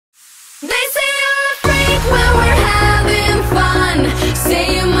They say I'm a freak when we're having fun.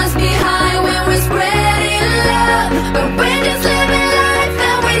 Say you must be high when we're spreading love. But we're just living life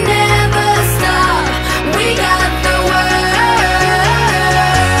and we never stop. We got the world.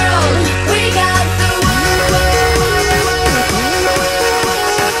 We got the world.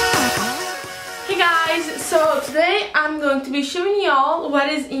 Hey guys, so today I'm going to be showing y'all what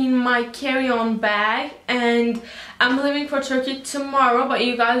is in my carry-on bag, and I'm leaving for Turkey tomorrow, but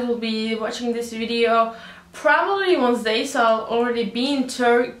you guys will be watching this video probably Wednesday, so I'll already be in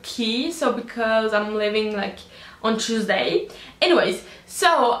Turkey, so because I'm leaving like on Tuesday. Anyways,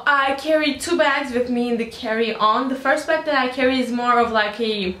 so I carry two bags with me in the carry-on. The first bag that I carry is more of like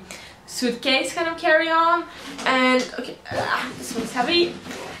a suitcase kind of carry-on, and okay, this one's heavy.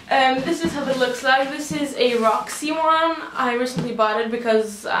 This is how it looks like. This is a Roxy one. I recently bought it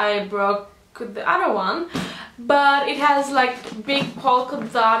because I broke the other one, but it has like big polka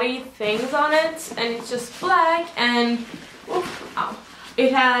dotty things on it, and it's just black, and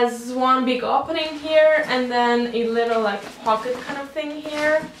it has one big opening here and then a little like pocket kind of thing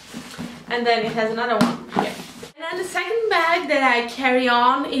here, and then it has another one here. And then the second bag that I carry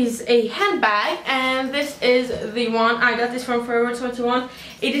on is a handbag, and this is the one I got this from Forever 21.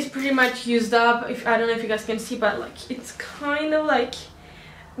 It is pretty much used up. I don't know if you guys can see, but like it's kind of like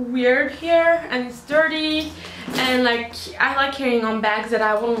weird here and it's dirty, and like I like carrying on bags that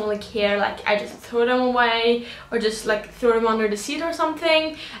I wouldn't really care, like I just throw them away or just like throw them under the seat or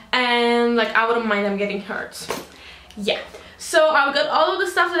something, and like I wouldn't mind them getting hurt. Yeah, so I've got all of the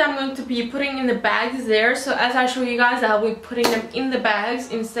stuff that I'm going to be putting in the bags there, so as I show you guys I'll be putting them in the bags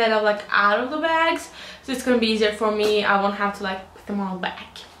instead of like out of the bags, so it's gonna be easier for me. I won't have to like put them all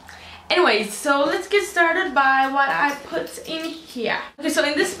back. Anyways, so let's get started by what I put in here. Okay, so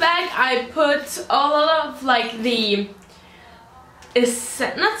in this bag I put all of like the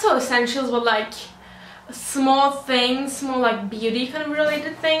not so essentials, but like small things, more like beauty kind of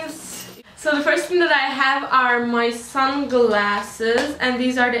related things. So the first thing that I have are my sunglasses, and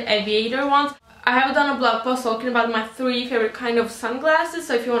these are the aviator ones. I have done a blog post talking about my 3 favorite kind of sunglasses,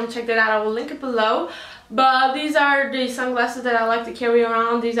 so if you want to check that out I will link it below. But these are the sunglasses that I like to carry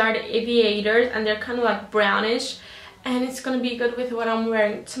around. These are the aviators, and they're kind of like brownish, and it's gonna be good with what I'm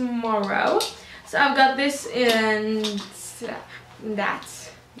wearing tomorrow. So I've got this and that,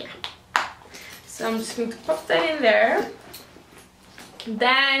 yeah. So I'm just going to pop that in there.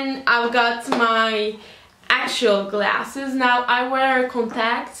 Then I've got my actual glasses. Now I wear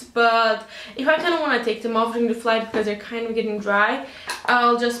contacts, but if I kind of want to take them off during the flight because they're kind of getting dry,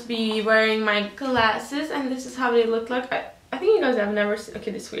 I'll just be wearing my glasses, and this is how they look like. I think you guys have never seen,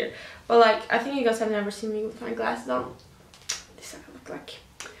 okay, this is weird, but like I think you guys have never seen me with my glasses on. This is how I look like.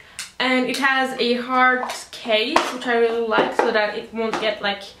 And it has a hard case, which I really like, so that it won't get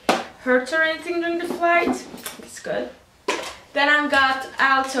like hurt or anything during the flight. It's good. Then I've got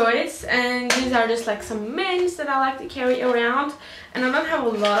Altoids, and these are just like some mints that I like to carry around, and I don't have a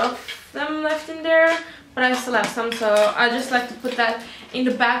lot of them left in there, but I still have some, so I just like to put that in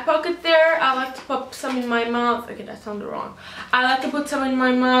the back pocket there. I like to pop some in my mouth. Okay, that sounded wrong. I like to put some in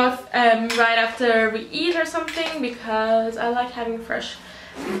my mouth right after we eat or something, because I like having fresh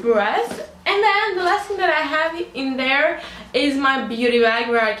breath. And then the last thing that I have in there is my beauty bag,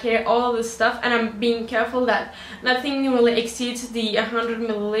 where I carry all of this stuff, and I'm being careful that nothing really exceeds the 100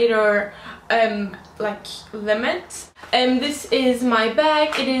 milliliter like limit. And this is my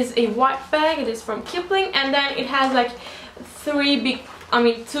bag. It is a white bag. It is from Kipling, and then it has like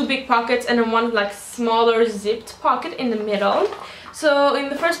two big pockets and then one like smaller zipped pocket in the middle. So in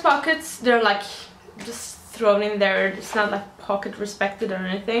the first pockets they're like just thrown in there. It's not like pocket respected or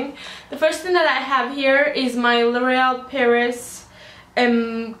anything. The first thing that I have here is my L'Oreal Paris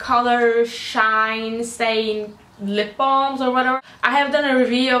Color Shine Stay lip balms or whatever. I have done a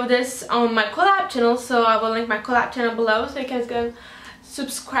review of this on my collab channel, so I will link my collab channel below, so you guys can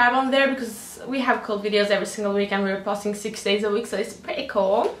subscribe on there, because we have cool videos every single week and we're posting 6 days a week, so it's pretty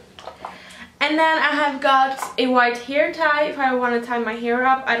cool. And then I have got a white hair tie if I want to tie my hair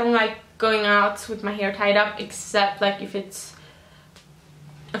up. I don't like going out with my hair tied up, except like if it's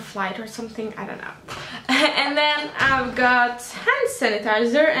a flight or something, I don't know. And then I've got hand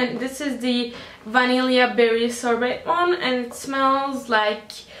sanitizer, and this is the vanilla berry sorbet one, and it smells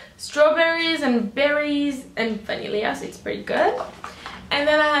like strawberries and berries and vanilla, so it's pretty good. And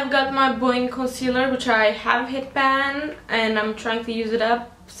then I have got my Boing concealer, which I have hit pan, and I'm trying to use it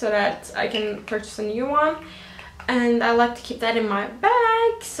up so that I can purchase a new one. And I like to keep that in my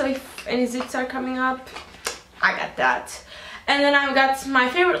bag, so if any zips are coming up, I got that. And then I've got my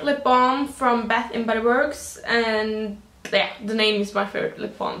favorite lip balm from Bath & Body Works, and yeah, the name is My Favorite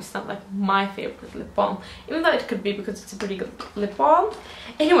Lip Balm. It's not like my favorite lip balm, even though it could be because it's a pretty good lip balm.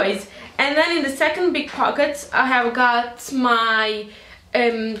 Anyways, and then in the second big pocket I have got my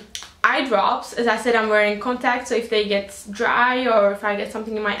eye drops. As I said, I'm wearing contacts, so if they get dry or if I get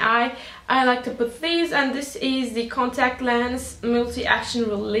something in my eye, I like to put these. And this is the contact lens multi-action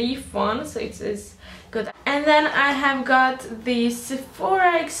relief one, so it is good. And then I have got the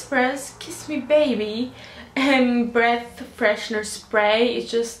Sephora Express Kiss Me Baby breath freshener spray. It's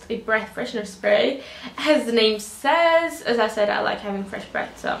just a breath freshener spray, as the name says. As I said, I like having fresh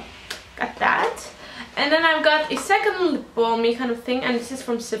breath, so got that. And then I've got a second lip balmy kind of thing, and this is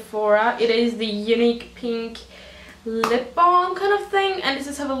from Sephora. It is the Unique Pink lip balm kind of thing, and this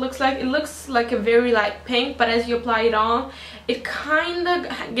is how it looks like. It looks like a very light pink, but as you apply it on, it kind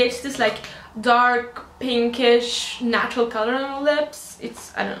of gets this like dark pinkish natural color on the lips.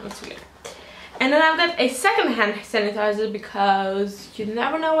 It's, I don't know, it's weird. And then I've got a second hand sanitizer, because you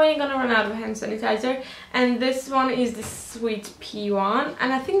never know when you're gonna run out of hand sanitizer. And this one is the Sweet Pea one,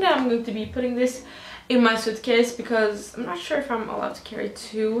 and I think that I'm going to be putting this in my suitcase because I'm not sure if I'm allowed to carry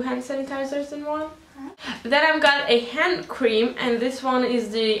 2 hand sanitizers in one. But then I've got a hand cream, and this one is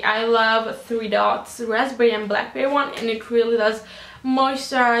the I Love 3 Dots Raspberry and Blackberry one, and it really does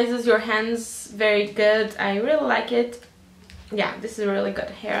moisturizes your hands very good. I really like it. Yeah, this is a really good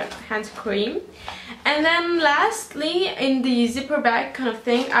hand cream. And then lastly, in the zipper bag kind of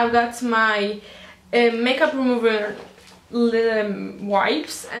thing, I've got my makeup remover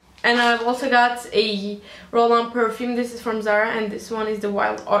wipes, and I've also got a roll-on perfume. This is from Zara, and this one is the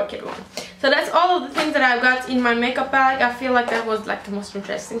Wild Orchid one. So that's all of the things that I've got in my makeup bag. I feel like that was like the most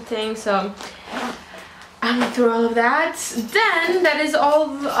interesting thing, so I went through all of that. Then that is all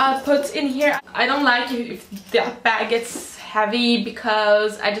I put in here. I don't like if that bag gets heavy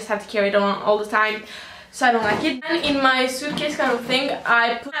because I just have to carry it on all the time, so I don't like it. And in my suitcase kind of thing,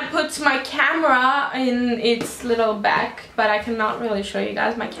 I put my camera in its little bag, but I cannot really show you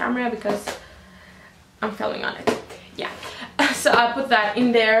guys my camera because I'm filming on it. Yeah, so I put that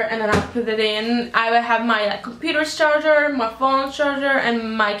in there, and then I put it in. I will have my like computer charger, my phone charger,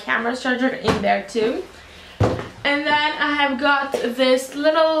 and my camera charger in there too. And then I have got this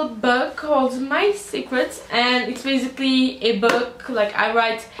little book called My Secrets, and it's basically a book, like I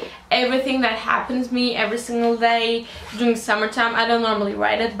write everything that happens to me every single day during summertime. I don't normally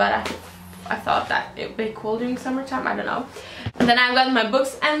write it, but I thought that it would be cool during summertime, I don't know. And then I've got my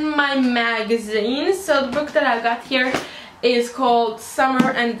books and my magazines. So the book that I got here is called Summer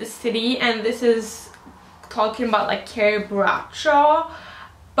and the City, and this is talking about like Carrie Bradshaw.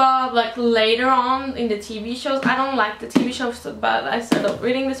 But like later on in the TV shows, I don't like the TV shows, but I started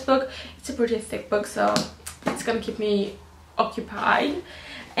reading this book. It's a pretty thick book, so it's gonna keep me occupied.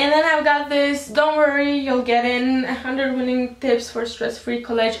 And then I've got this, don't worry, you'll get in 100 winning tips for stress-free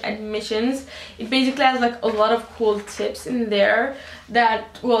college admissions. It basically has like a lot of cool tips in there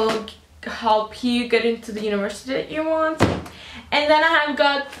that will help you get into the university that you want. And then I have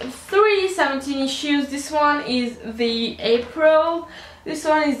got 3 17 issues. This one is the April, this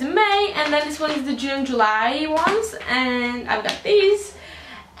one is the May, and then this one is the June, July ones, and I've got these.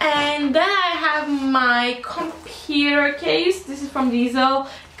 And then I have my computer case. This is from Diesel.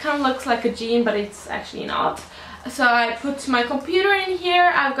 It kind of looks like a jean, but it's actually not. So I put my computer in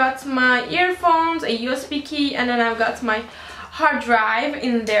here. I've got my earphones, a USB key, and then I've got my hard drive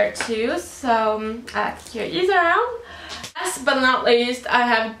in there too. So I like to carry these around. Last but not least, I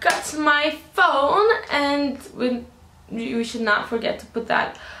have got my phone, and we should not forget to put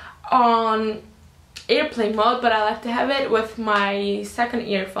that on airplane mode, but I like to have it with my second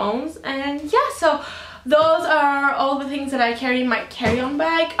earphones. And yeah, so those are all the things that I carry in my carry-on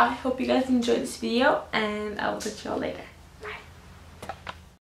bag. I hope you guys enjoyed this video, and I will catch you all later.